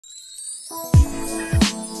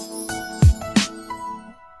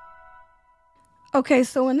Okay,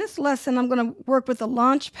 so in this lesson, I'm going to work with the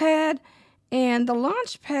Launchpad, and the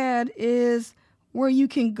Launchpad is where you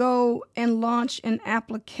can go and launch an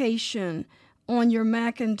application on your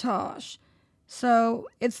Macintosh. So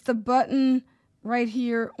it's the button right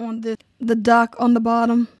here on the dock on the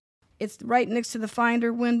bottom. It's right next to the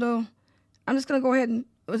Finder window. I'm just going to go ahead and,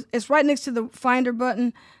 it's right next to the Finder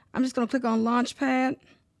button. I'm just going to click on Launchpad.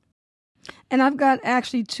 And I've got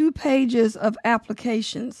actually 2 pages of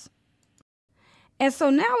applications. And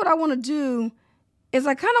so now what I want to do is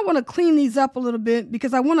I kind of want to clean these up a little bit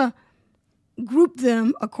because I want to group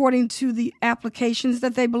them according to the applications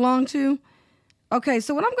that they belong to. Okay,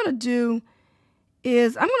 so what I'm going to do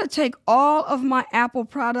is I'm going to take all of my Apple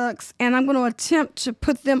products and I'm going to attempt to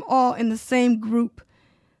put them all in the same group.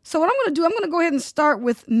 So what I'm going to do, I'm going to go ahead and start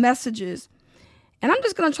with messages. And I'm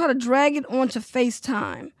just going to try to drag it onto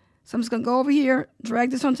FaceTime. So I'm just going to go over here,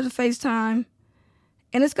 drag this onto the FaceTime,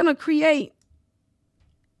 and it's going to create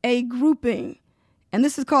a grouping. And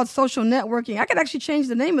this is called social networking. I could actually change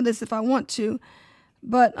the name of this if I want to.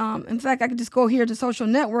 But in fact, I could just go here to social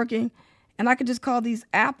networking and I could just call these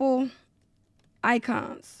Apple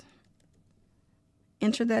icons.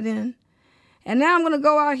 Enter that in. And now I'm going to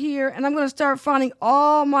go out here and I'm going to start finding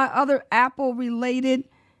all my other Apple related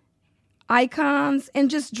icons and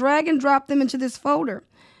just drag and drop them into this folder.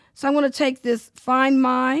 So I'm going to take this Find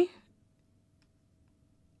My,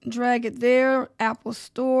 drag it there, Apple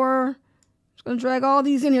Store. Just going to drag all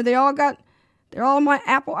these in here. They're all my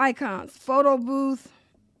Apple icons. Photo booth.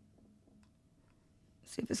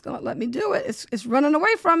 See if it's going to let me do it. It's running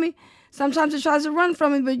away from me. Sometimes it tries to run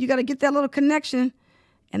from me, but you got to get that little connection,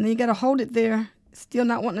 and then you got to hold it there. It's still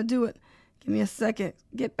not wanting to do it. Give me a second.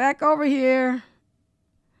 Get back over here.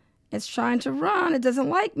 It's trying to run. It doesn't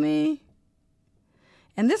like me.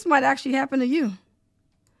 And this might actually happen to you.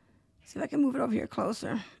 See if I can move it over here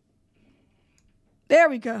closer. There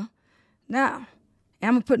we go. Now,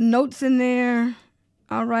 I'm going to put notes in there.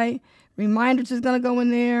 All right. Reminders is going to go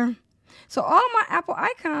in there. So all of my Apple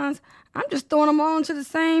icons, I'm just throwing them all into the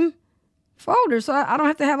same folder. So I don't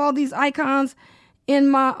have to have all these icons in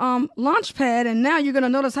my Launchpad. And now you're going to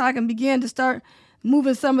notice how I can begin to start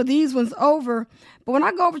moving some of these ones over. But when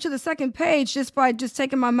I go over to the second page, just by just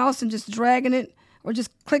taking my mouse and just dragging it or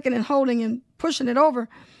just clicking and holding and pushing it over,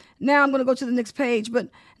 now I'm going to go to the next page. But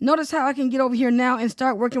notice how I can get over here now and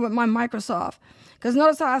start working with my Microsoft. Because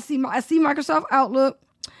notice how I see Microsoft Outlook.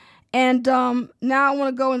 And now I want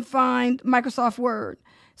to go and find Microsoft Word.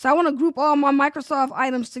 So I want to group all my Microsoft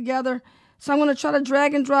items together. So I'm going to try to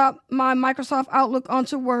drag and drop my Microsoft Outlook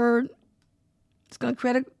onto Word. It's going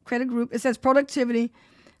to create a group. It says productivity.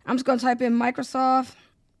 I'm just going to type in Microsoft.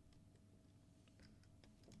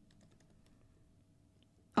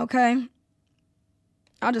 Okay.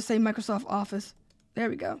 I'll just say Microsoft Office. There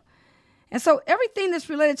we go. And so everything that's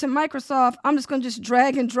related to Microsoft, I'm just going to just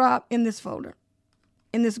drag and drop in this folder,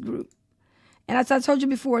 in this group. And as I told you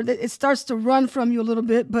before, that it starts to run from you a little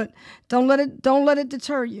bit, but don't let it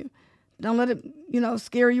deter you. Don't let it,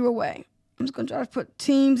 scare you away. I'm just going to try to put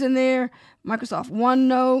Teams in there, Microsoft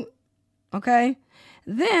OneNote, okay?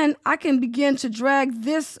 Then I can begin to drag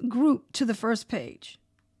this group to the first page.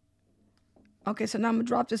 Okay, so now I'm going to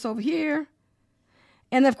drop this over here.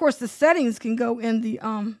 And of course, the settings can go in the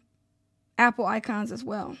Apple icons as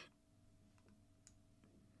well.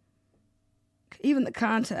 Even the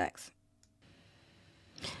contacts.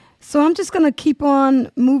 So I'm just going to keep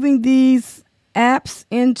on moving these apps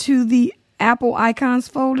into the Apple icons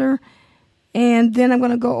folder. And then I'm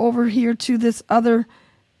going to go over here to this other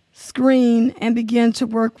screen and begin to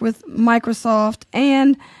work with Microsoft.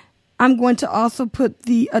 And I'm going to also put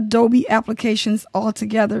the Adobe applications all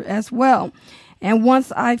together as well. And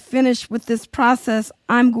once I finish with this process,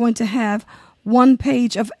 I'm going to have one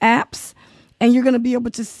page of apps, and you're going to be able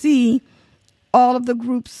to see all of the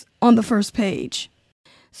groups on the first page.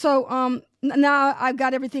 So now I've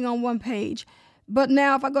got everything on one page. But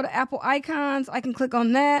now if I go to Apple icons, I can click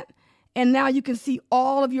on that. And now you can see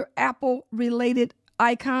all of your Apple-related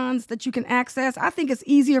icons that you can access. I think it's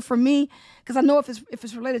easier for me because I know if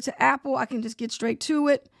it's related to Apple, I can just get straight to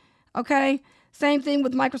it. Okay. Same thing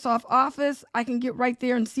with Microsoft Office. I can get right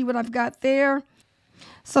there and see what I've got there.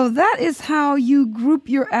 So that is how you group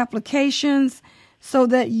your applications so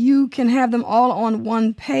that you can have them all on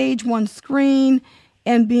one page, one screen,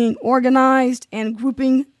 and being organized and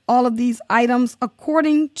grouping all of these items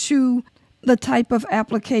according to the type of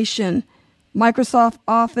application, Microsoft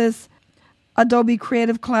Office, Adobe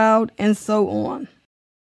Creative Cloud, and so on.